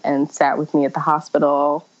came and sat with me at the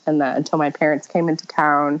hospital until my parents came into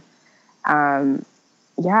town.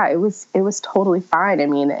 It was totally fine. I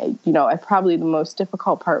mean, probably the most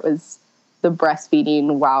difficult part was the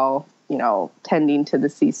breastfeeding while, tending to the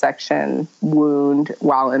C-section wound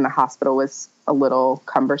while in the hospital was a little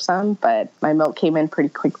cumbersome, but my milk came in pretty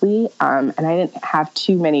quickly. And I didn't have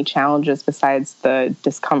too many challenges besides the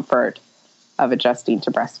discomfort of adjusting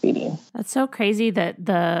to breastfeeding. That's so crazy that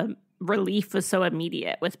the relief was so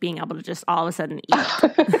immediate with being able to just all of a sudden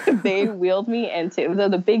eat. They wheeled me into, so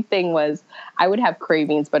the big thing was I would have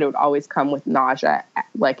cravings, but it would always come with nausea,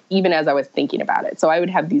 like even as I was thinking about it. So I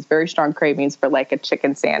would have these very strong cravings for like a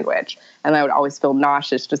chicken sandwich, and I would always feel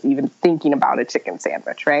nauseous just even thinking about a chicken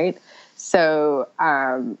sandwich, right? So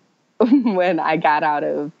when I got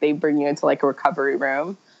they bring you into like a recovery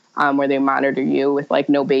room where they monitor you with like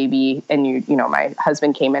no baby. And my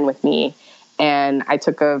husband came in with me and I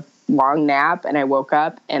took a long nap and I woke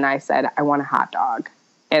up and I said, I want a hot dog.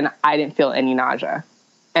 And I didn't feel any nausea.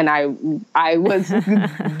 And I was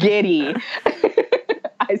giddy.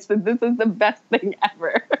 I said, this is the best thing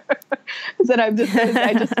ever. I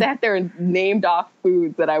just sat there and named off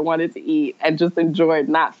foods that I wanted to eat and just enjoyed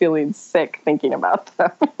not feeling sick thinking about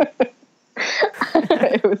them.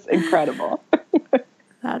 It was incredible.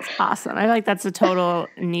 That's awesome. I feel like that's a total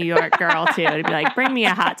New York girl too, to be like, bring me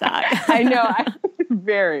a hot dog. I know. I'm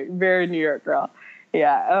very, very New York girl.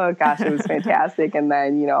 Yeah. Oh gosh, it was fantastic. And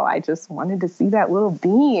then, I just wanted to see that little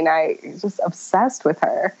bean. I was just obsessed with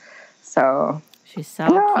her. So she's so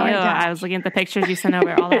cute. I was looking at the pictures you sent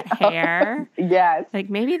over, all that hair. Yes.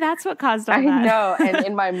 Like maybe that's what caused all that. I know. And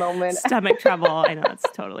in my moment, stomach trouble. I know that's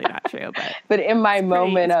totally not true, but in my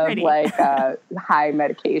moment of like high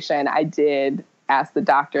medication, I did ask the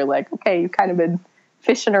doctor, like, okay, you've kind of been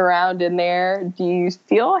fishing around in there. Do you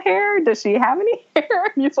feel hair? Does she have any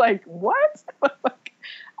hair? And he's like, what?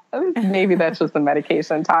 Maybe that's just the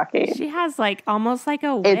medication talking. She has like almost like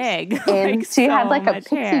a wig. And she had like a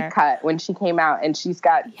pixie cut when she came out, and she's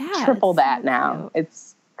got triple that now. Cute.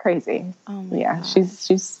 It's crazy. Oh my God.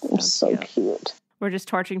 She's so cute. We're just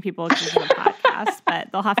torturing people because of the podcast,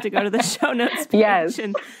 but they'll have to go to the show notes page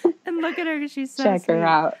and look at her because she's so Check sweet. her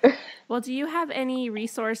out. Well, do you have any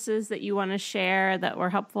resources that you want to share that were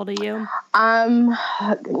helpful to you?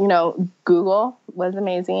 Google was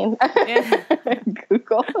amazing.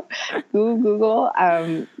 Google,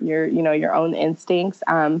 your own instincts.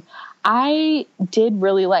 I did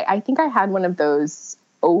really I think I had one of those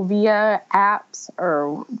Ovia apps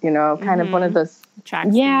or, kind of one of those.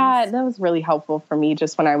 That was really helpful for me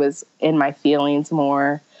just when I was in my feelings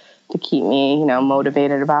more to keep me,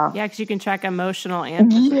 motivated about. Yeah, because you can track emotional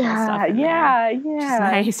and physical stuff. Yeah. Which is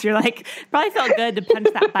nice. You're like, probably felt good to punch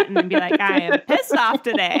that button and be like, I am pissed off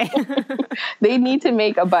today. They need to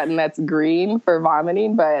make a button that's green for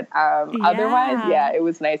vomiting, but otherwise, it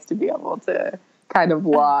was nice to be able to kind of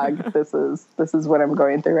log. This is what I'm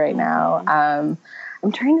going through right now.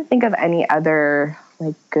 I'm trying to think of any other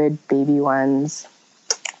like good baby ones.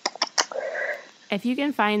 If you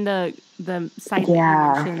can find the site that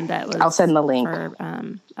you mentioned that was, I'll send the link for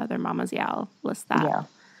other mamas. Yeah, I'll list that. Yeah.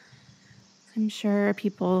 I'm sure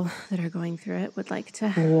people that are going through it would like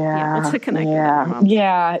to be able to connect with other moms.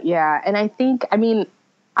 Yeah. And I think,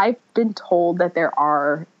 I've been told that there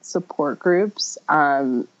are support groups,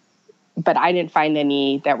 but I didn't find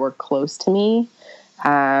any that were close to me.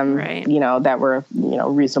 That were,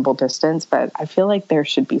 reasonable distance, but I feel like there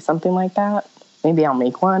should be something like that. Maybe I'll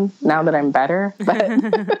make one now that I'm better.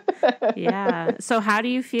 But yeah. So how do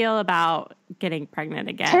you feel about getting pregnant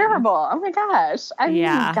again? Terrible. Oh my gosh.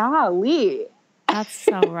 Golly. That's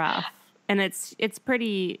so rough. And it's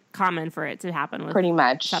pretty common for it to happen with pretty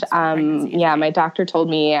much. My doctor told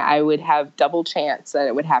me I would have double chance that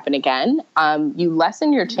it would happen again. You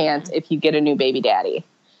lessen your chance if you get a new baby daddy.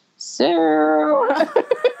 So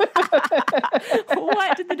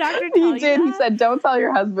what did the doctor tell you? He did. He said, don't tell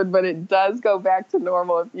your husband, but it does go back to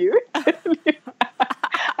normal if you.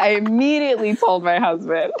 I immediately told my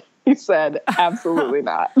husband. He said, absolutely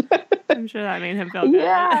not. I'm sure that made him feel good.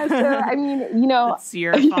 Yeah. So, it's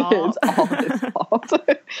your fault. It's all his fault.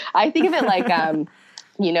 I think of it like,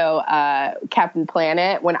 Captain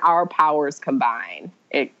Planet, when our powers combine.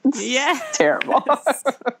 It's terrible.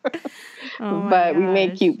 But we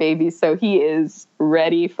make cute babies, so he is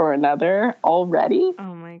ready for another already.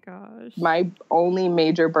 Oh my gosh. My only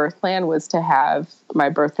major birth plan was to have my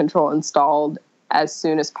birth control installed as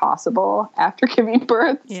soon as possible after giving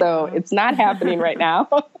birth. Yeah. So it's not happening right now.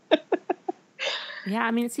 Yeah,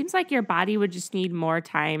 I mean, it seems like your body would just need more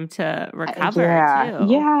time to recover, too.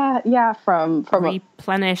 Yeah, from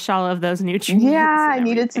replenish all of those nutrients. Yeah, I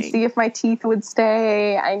needed to see if my teeth would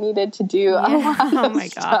stay. I needed to do a lot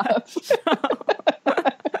of stuff.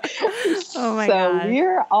 Oh my gosh. So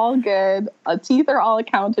we're all good. Teeth are all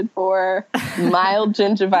accounted for. Mild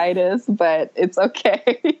gingivitis, but it's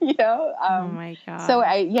okay. Oh my god. So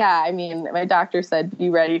my doctor said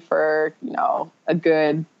be ready for a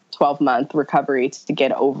good 12-month recovery to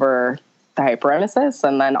get over the hyperemesis,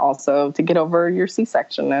 and then also to get over your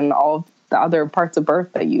C-section and all the other parts of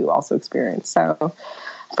birth that you also experience. So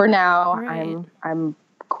for now, right. I'm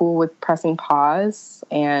cool with pressing pause,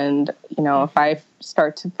 and if I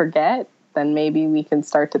start to forget, then maybe we can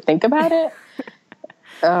start to think about it.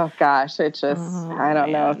 Oh gosh, I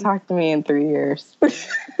don't know. Talk to me in 3 years.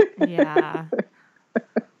 Yeah.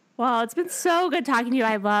 Well, it's been so good talking to you.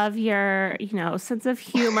 I love your, sense of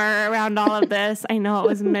humor around all of this. I know it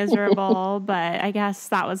was miserable, but I guess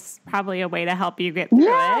that was probably a way to help you get through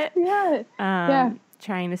it. Yeah.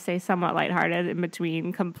 Trying to stay somewhat lighthearted in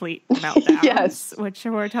between complete meltdowns, yes. which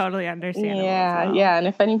were totally understandable. Yeah. And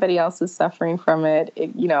if anybody else is suffering from it,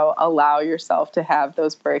 allow yourself to have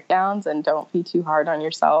those breakdowns and don't be too hard on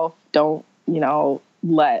yourself. Don't, so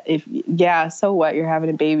what? You're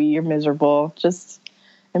having a baby, you're miserable. Just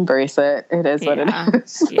embrace it. It is what it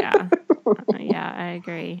is. Yeah, I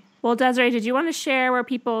agree. Well, Desiree, did you want to share where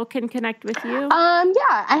people can connect with you?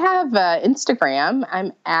 I have Instagram.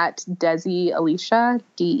 I'm at Desi Alicia,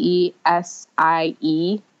 DESIE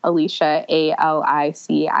Alicia,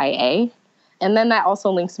 ALICIA. And then that also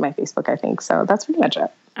links to my Facebook, I think. So that's pretty much it.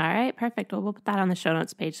 All right, perfect. Well, we'll put that on the show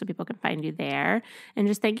notes page so people can find you there. And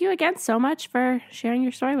just thank you again so much for sharing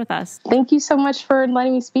your story with us. Thank you so much for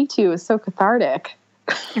letting me speak to you. It was so cathartic.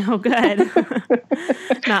 Oh, good.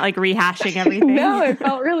 Not like rehashing everything. No, it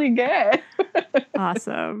felt really good.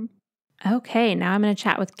 Awesome. Okay, now I'm going to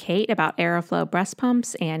chat with Kate about Aeroflow breast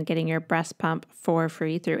pumps and getting your breast pump for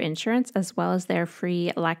free through insurance, as well as their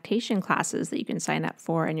free lactation classes that you can sign up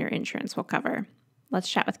for and your insurance will cover. Let's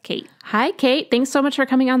chat with Kate. Hi, Kate. Thanks so much for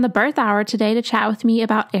coming on the Birth Hour today to chat with me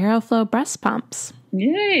about Aeroflow breast pumps.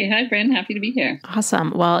 Yay. Hi, Bryn. Happy to be here.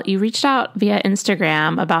 Awesome. Well, you reached out via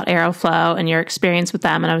Instagram about Aeroflow and your experience with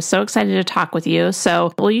them, and I was so excited to talk with you.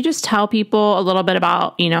 So will you just tell people a little bit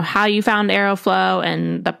about, how you found Aeroflow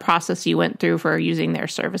and the process you went through for using their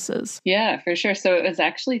services? Yeah, for sure. So it was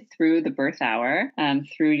actually through the Birth Hour,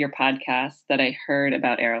 through your podcast, that I heard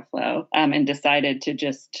about Aeroflow and decided to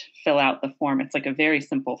just fill out the form. It's like a very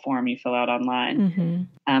simple form you fill out online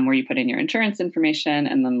where you put in your insurance information,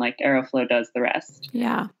 and then Aeroflow does the rest.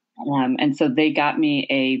 Yeah. And so they got me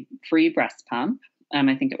a free breast pump.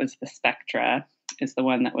 I think it was the Spectra is the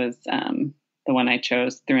one that was the one I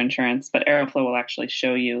chose through insurance. But Aeroflow will actually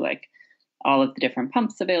show you all of the different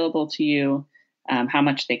pumps available to you, how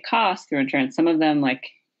much they cost through insurance. Some of them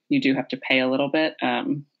you do have to pay a little bit,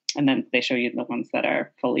 and then they show you the ones that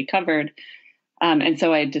are fully covered. And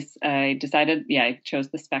so I decided, I chose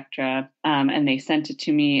the Spectra, and they sent it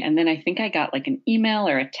to me. And then I think I got an email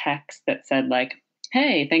or a text that said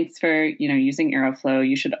hey, thanks for, using Aeroflow.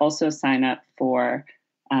 You should also sign up for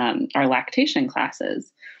our lactation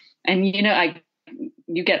classes. And,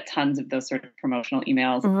 you get tons of those sort of promotional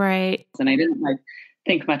emails. Right. And I didn't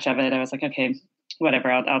think much of it. I was okay, whatever,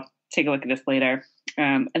 I'll take a look at this later.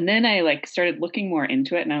 And then I started looking more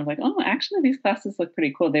into it, and I was oh, actually these classes look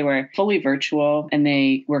pretty cool. They were fully virtual and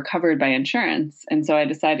they were covered by insurance. And so I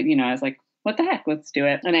decided, I was what the heck, let's do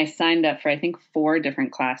it. And I signed up for, I think, 4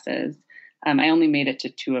 different classes. I only made it to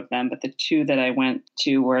 2 of them, but the 2 that I went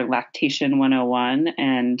to were Lactation 101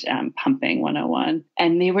 and Pumping 101.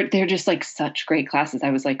 And they're just such great classes. I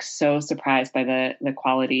was so surprised by the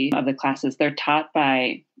quality of the classes. They're taught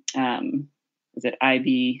by, is it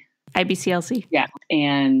IBCLC? Yeah.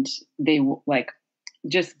 And they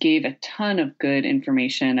just gave a ton of good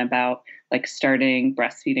information about starting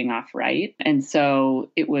breastfeeding off right. And so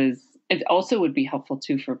it also would be helpful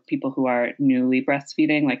too for people who are newly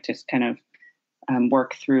breastfeeding, just kind of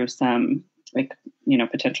work through some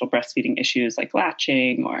potential breastfeeding issues like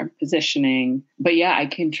latching or positioning. But yeah, I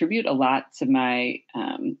contribute a lot to my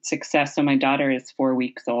success. So my daughter is 4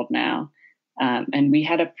 weeks old now. And we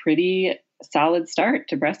had a pretty solid start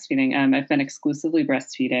to breastfeeding. I've been exclusively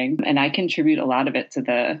breastfeeding, and I contribute a lot of it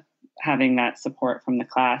to having that support from the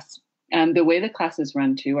class. The way the classes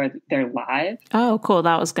run too they're live. Oh, cool.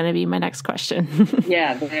 That was going to be my next question.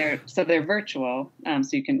 Yeah, they're virtual, so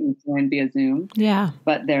you can join via Zoom. Yeah,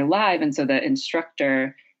 but they're live, and so the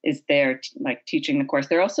instructor is there teaching the course.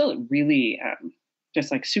 They're also really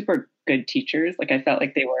just super good teachers. I felt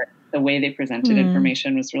like the way they presented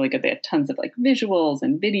information was really good. They had tons of visuals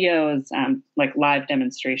and videos, live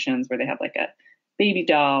demonstrations where they had a baby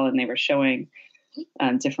doll and they were showing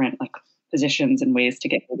different positions and ways to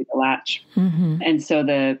get baby to latch. And so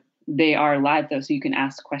they are live though, so you can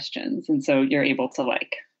ask questions. And so you're able to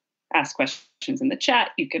ask questions in the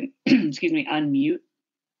chat. You can, unmute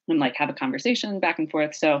and have a conversation back and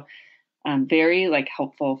forth. So very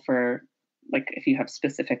helpful for if you have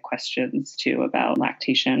specific questions too about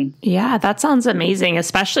lactation. Yeah, that sounds amazing.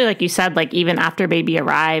 Especially like you said, even after baby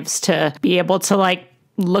arrives, to be able to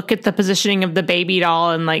look at the positioning of the baby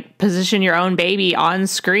doll and position your own baby on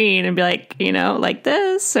screen and be like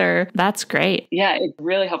this, or that's great. Yeah, it's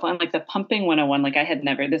really helpful. And the pumping 101,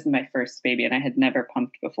 this is my first baby and I had never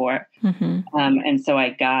pumped before. And so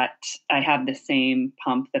I have the same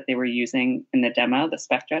pump that they were using in the demo, the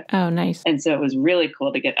Spectra. Oh, nice. And so it was really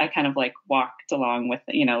cool to I kind of walked along with,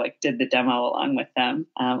 did the demo along with them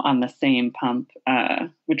on the same pump,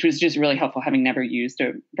 which was just really helpful, having never used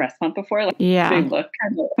a breast pump before. They look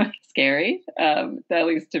kind of scary, at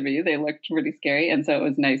least to me. They looked pretty scary. And so it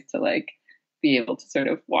was nice to be able to sort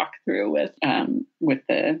of walk through with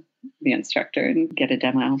the instructor and get a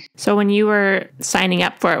demo. So when you were signing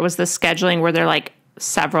up for it, was the scheduling, were there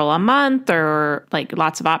several a month or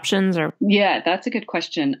lots of options? Or Yeah, that's a good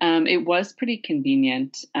question. It was pretty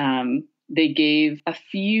convenient. They gave a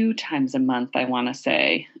few times a month, I want to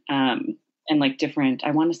say, and different,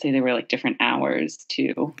 I want to say they were different hours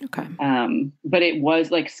too. Okay. But it was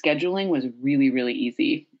scheduling was really, really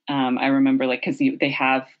easy. I remember because they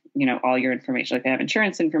have, all your information, they have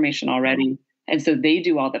insurance information already. And so they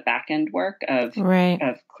do all the back end work of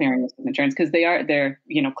clearing this with insurance, because they're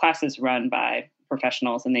classes run by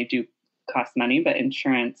professionals and they do cost money, but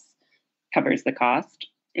insurance covers the cost.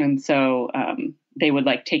 And so they would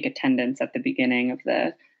take attendance at the beginning of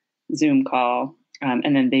the Zoom call.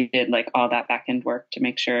 And then they did all that back end work to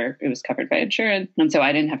make sure it was covered by insurance. And so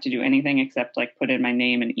I didn't have to do anything except put in my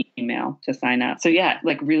name and email to sign up. So yeah,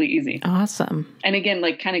 really easy. Awesome. And again,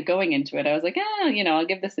 kind of going into it, I was I'll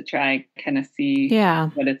give this a try, kind of see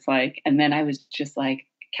what it's like. And then I was just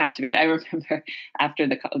captivated. I remember after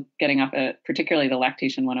the call, getting off particularly the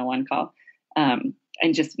Lactation 101 call, and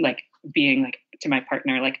just being to my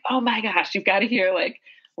partner, oh my gosh, you've got to hear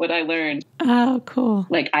what I learned. Oh, cool.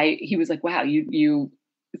 He was wow, you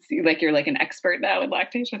see, you're an expert now in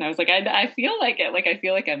lactation. I was I feel like it. I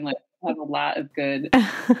feel like I'm have a lot of good,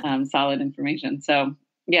 solid information. So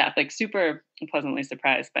yeah, super pleasantly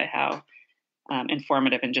surprised by how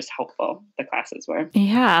informative and just helpful the classes were.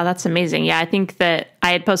 Yeah, that's amazing. Yeah, I think that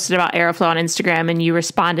I had posted about Aeroflow on Instagram and you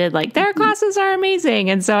responded their classes are amazing.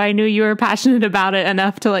 And so I knew you were passionate about it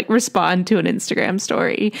enough to respond to an Instagram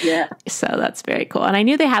story. Yeah. So that's very cool. And I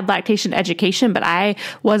knew they had lactation education, but I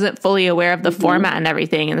wasn't fully aware of the format and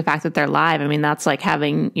everything, and the fact that they're live. I mean, that's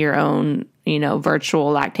having your own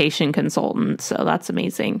virtual lactation consultant. So that's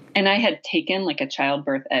amazing. And I had taken a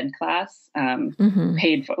childbirth ed class,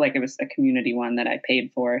 paid for, it was a community one that I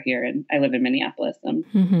paid for here. And I live in Minneapolis.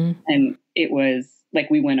 And it was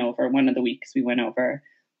we went over one of the weeks, we went over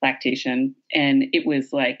lactation, and it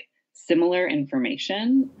was similar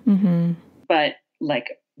information, but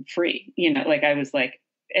free, I was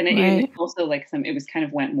and it also it was kind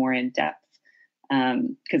of went more in depth,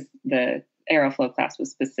 because the Aeroflow class was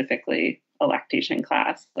specifically a lactation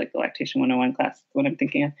class, the Lactation 101 class is what I'm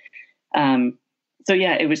thinking of. So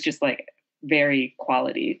yeah, it was just very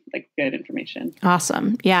quality, good information.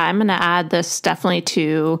 Awesome. Yeah, I'm going to add this definitely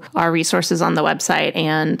to our resources on the website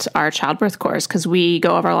and our childbirth course, because we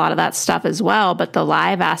go over a lot of that stuff as well. But the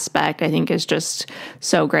live aspect, I think, is just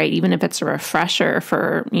so great, even if it's a refresher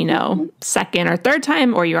for, second or third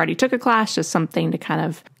time, or you already took a class, just something to kind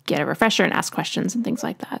of get a refresher and ask questions and things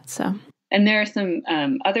like that. So. And there are some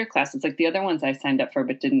other classes, the other ones I signed up for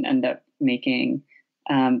but didn't end up making.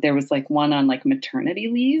 There was one on maternity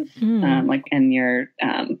leave, and your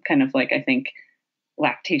kind of I think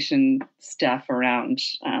lactation stuff around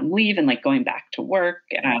leave and going back to work.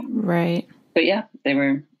 Right. But yeah, they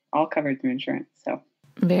were all covered through insurance. So.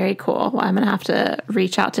 Very cool. Well, I'm going to have to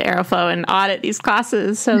reach out to Aeroflow and audit these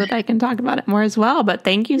classes so that I can talk about it more as well. But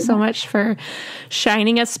thank you so much for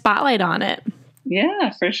shining a spotlight on it.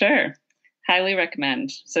 Yeah, for sure. Highly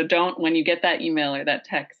recommend. So when you get that email or that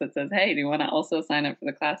text that says, hey, do you want to also sign up for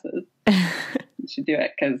the classes? You should do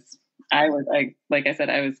it. Because like I said,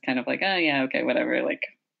 I was kind of like, oh yeah, okay, whatever, like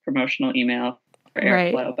promotional email for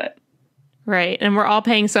Airflow, but. Right. And we're all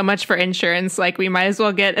paying so much for insurance. Like we might as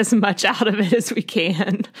well get as much out of it as we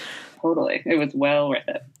can. Totally. It was well worth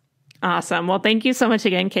it. Awesome. Well, thank you so much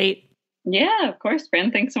again, Kate. Yeah, of course,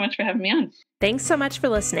 Bryn. Thanks so much for having me on. Thanks so much for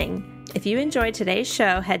listening. If you enjoyed today's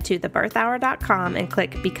show, head to thebirthhour.com and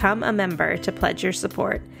click Become a Member to pledge your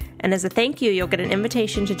support. And as a thank you, you'll get an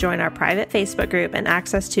invitation to join our private Facebook group and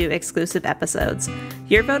access to exclusive episodes.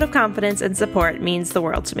 Your vote of confidence and support means the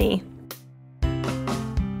world to me.